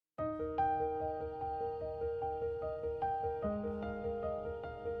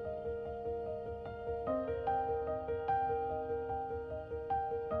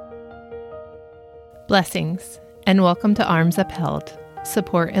Blessings, and welcome to Arms Upheld,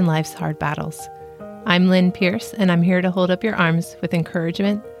 Support in Life's Hard Battles. I'm Lynn Pierce, and I'm here to hold up your arms with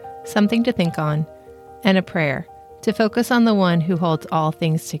encouragement, something to think on, and a prayer to focus on the one who holds all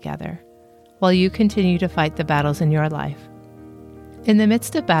things together, while you continue to fight the battles in your life. In the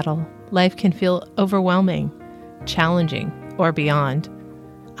midst of battle, life can feel overwhelming, challenging, or beyond.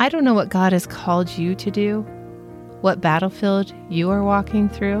 I don't know what God has called you to do, what battlefield you are walking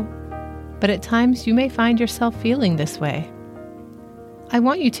through, but at times you may find yourself feeling this way. I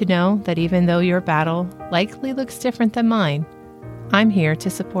want you to know that even though your battle likely looks different than mine, I'm here to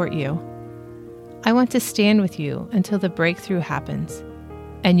support you. I want to stand with you until the breakthrough happens,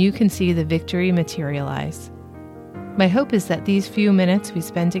 and you can see the victory materialize. My hope is that these few minutes we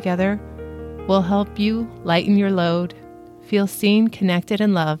spend together will help you lighten your load, feel seen, connected,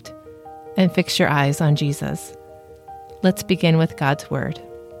 and loved, and fix your eyes on Jesus. Let's begin with God's Word.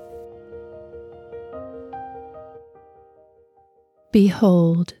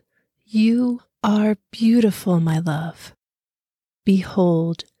 Behold, you are beautiful, my love.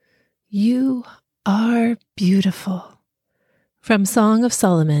 Behold, you are beautiful. From Song of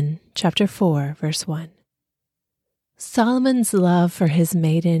Solomon, chapter 4, verse 1. Solomon's love for his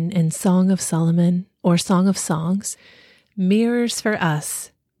maiden in Song of Solomon, or Song of Songs, mirrors for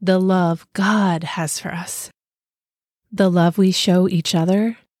us the love God has for us. The love we show each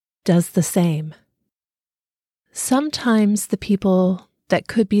other does the same. Sometimes the people that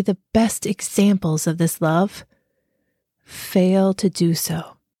could be the best examples of this love fail to do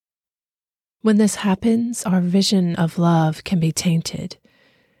so. When this happens, our vision of love can be tainted.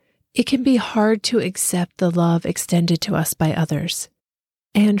 It can be hard to accept the love extended to us by others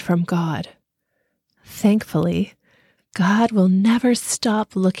and from God. Thankfully, God will never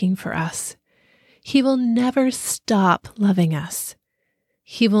stop looking for us. He will never stop loving us.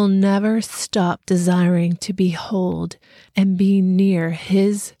 He will never stop desiring to behold and be near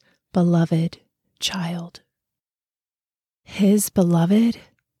His beloved child. His beloved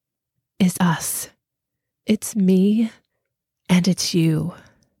is us. It's me and it's you.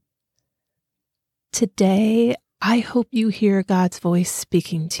 Today, I hope you hear God's voice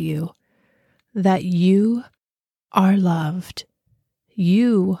speaking to you, that you are loved.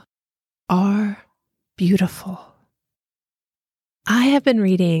 You are beautiful. I have been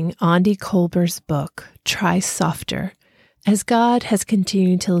reading Aundi Kolber's book, Try Softer, as God has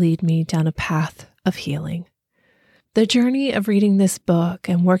continued to lead me down a path of healing. The journey of reading this book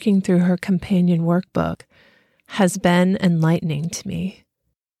and working through her companion workbook has been enlightening to me.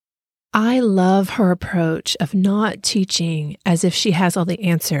 I love her approach of not teaching as if she has all the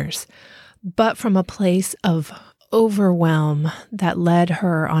answers, but from a place of overwhelm that led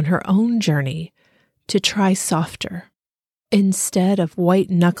her on her own journey to try softer, instead of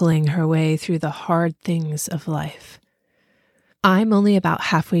white-knuckling her way through the hard things of life. I'm only about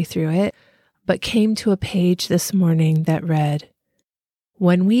halfway through it, but came to a page this morning that read,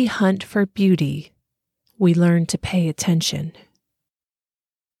 "When we hunt for beauty, we learn to pay attention."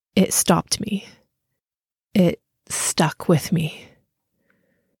 It stopped me. It stuck with me.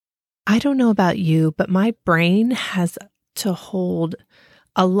 I don't know about you, but my brain has to hold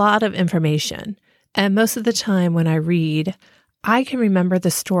a lot of information. And most of the time when I read, I can remember the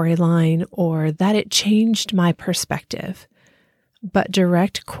storyline or that it changed my perspective. But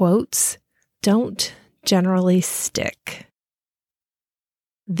direct quotes don't generally stick.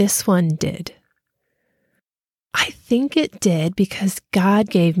 This one did. I think it did because God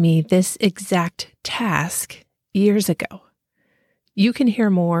gave me this exact task years ago. You can hear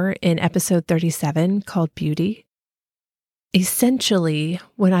more in episode 37 called Beauty. Essentially,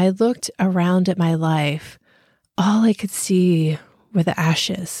 when I looked around at my life, all I could see were the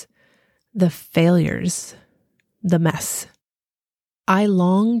ashes, the failures, the mess. I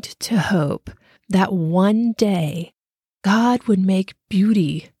longed to hope that one day God would make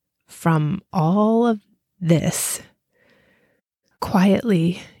beauty from all of this.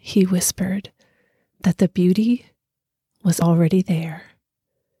 Quietly, He whispered that the beauty was already there.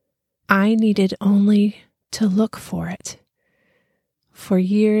 I needed only to look for it. For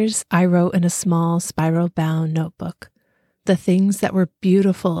years, I wrote in a small spiral-bound notebook the things that were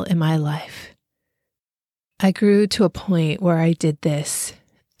beautiful in my life. I grew to a point where I did this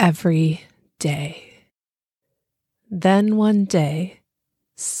every day. Then one day,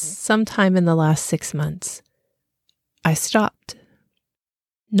 sometime in the last 6 months, I stopped.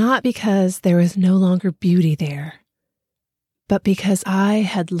 Not because there was no longer beauty there, but because I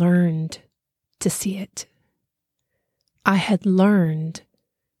had learned to see it. I had learned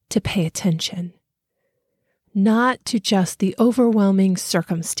to pay attention, not to just the overwhelming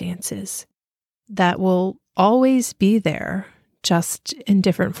circumstances, that will always be there, just in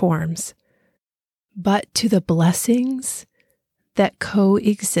different forms, but to the blessings that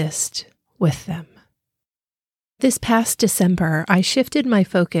coexist with them. This past December, I shifted my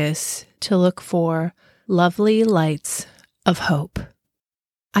focus to look for lovely lights of hope.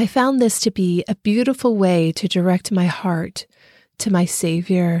 I found this to be a beautiful way to direct my heart to my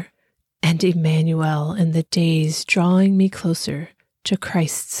Savior and Emmanuel in the days drawing me closer to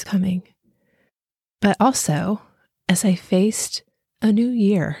Christ's coming. But also, as I faced a new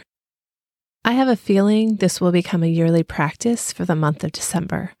year, I have a feeling this will become a yearly practice for the month of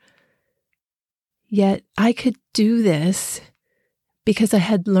December. Yet I could do this because I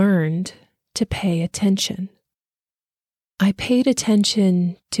had learned to pay attention. I paid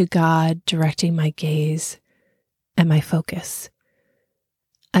attention to God directing my gaze and my focus.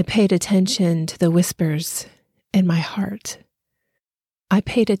 I paid attention to the whispers in my heart. I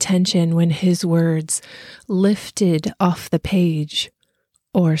paid attention when His words lifted off the page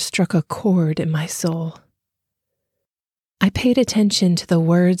or struck a chord in my soul. I paid attention to the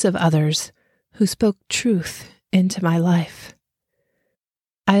words of others who spoke truth into my life.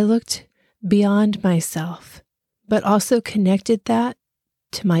 I looked beyond myself, but also connected that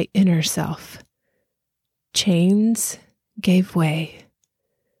to my inner self. Chains gave way.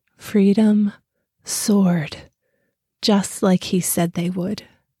 Freedom soared, just like He said they would.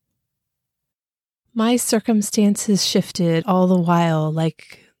 My circumstances shifted all the while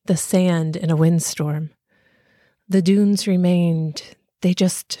like the sand in a windstorm. The dunes remained, they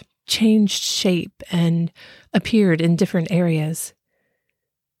just changed shape and appeared in different areas.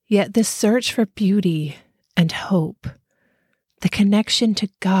 Yet this search for beauty and hope, the connection to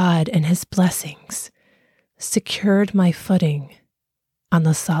God and His blessings, secured my footing on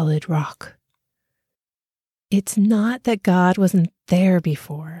the solid rock. It's not that God wasn't there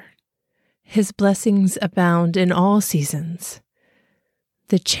before. His blessings abound in all seasons.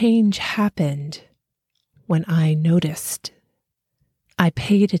 The change happened when I noticed. I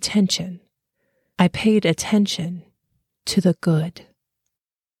paid attention. I paid attention to the good.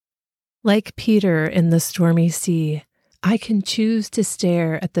 Like Peter in the stormy sea, I can choose to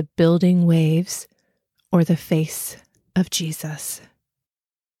stare at the building waves or the face of Jesus.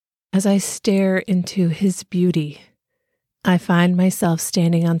 As I stare into His beauty, I find myself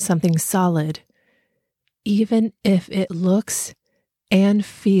standing on something solid, even if it looks and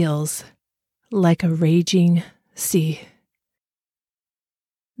feels like a raging sea.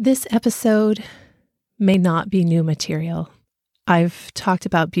 This episode may not be new material. I've talked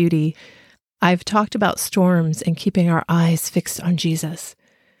about beauty. I've talked about storms and keeping our eyes fixed on Jesus.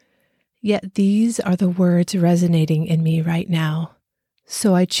 Yet these are the words resonating in me right now,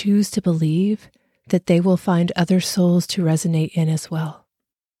 so I choose to believe that they will find other souls to resonate in as well.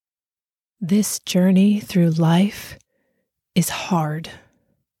 This journey through life is hard.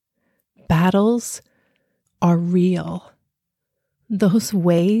 Battles are real. Those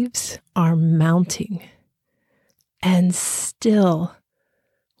waves are mounting. And still,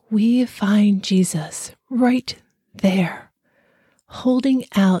 we find Jesus right there, holding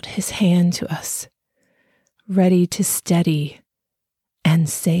out His hand to us, ready to steady and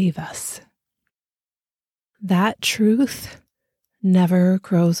save us. That truth never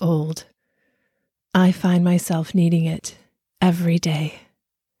grows old. I find myself needing it every day.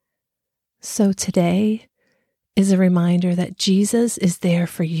 So today is a reminder that Jesus is there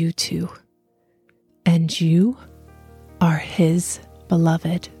for you too, and you are His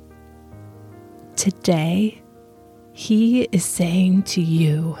beloved. Today, He is saying to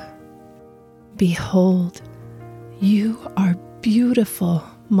you, "Behold, you are beautiful,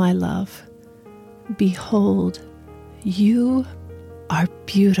 my love. Behold, you are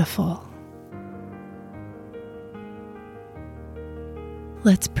beautiful."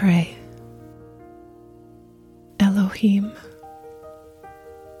 Let's pray. Elohim,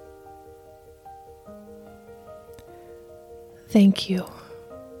 thank you.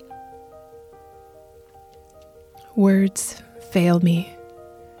 Words fail me.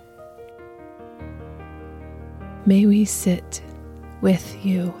 May we sit with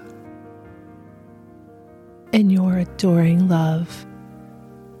you in your adoring love,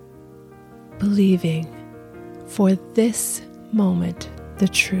 believing for this moment the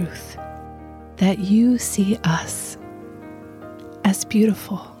truth that you see us as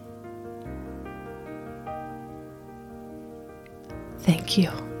beautiful. Thank you.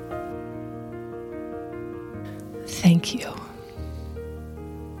 Thank you.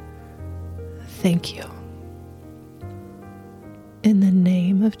 Thank you. In the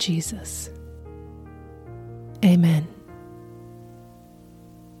name of Jesus. Amen.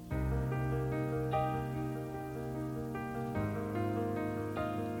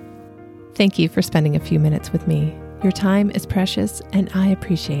 Thank you for spending a few minutes with me. Your time is precious, and I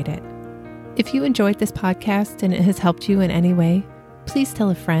appreciate it. If you enjoyed this podcast and it has helped you in any way, please tell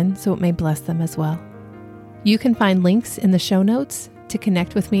a friend so it may bless them as well. You can find links in the show notes to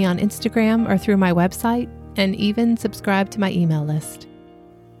connect with me on Instagram or through my website, and even subscribe to my email list.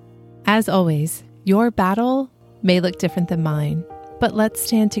 As always, your battle may look different than mine, but let's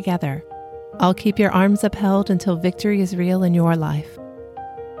stand together. I'll keep your arms upheld until victory is real in your life.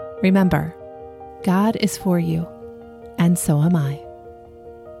 Remember, God is for you, and so am I.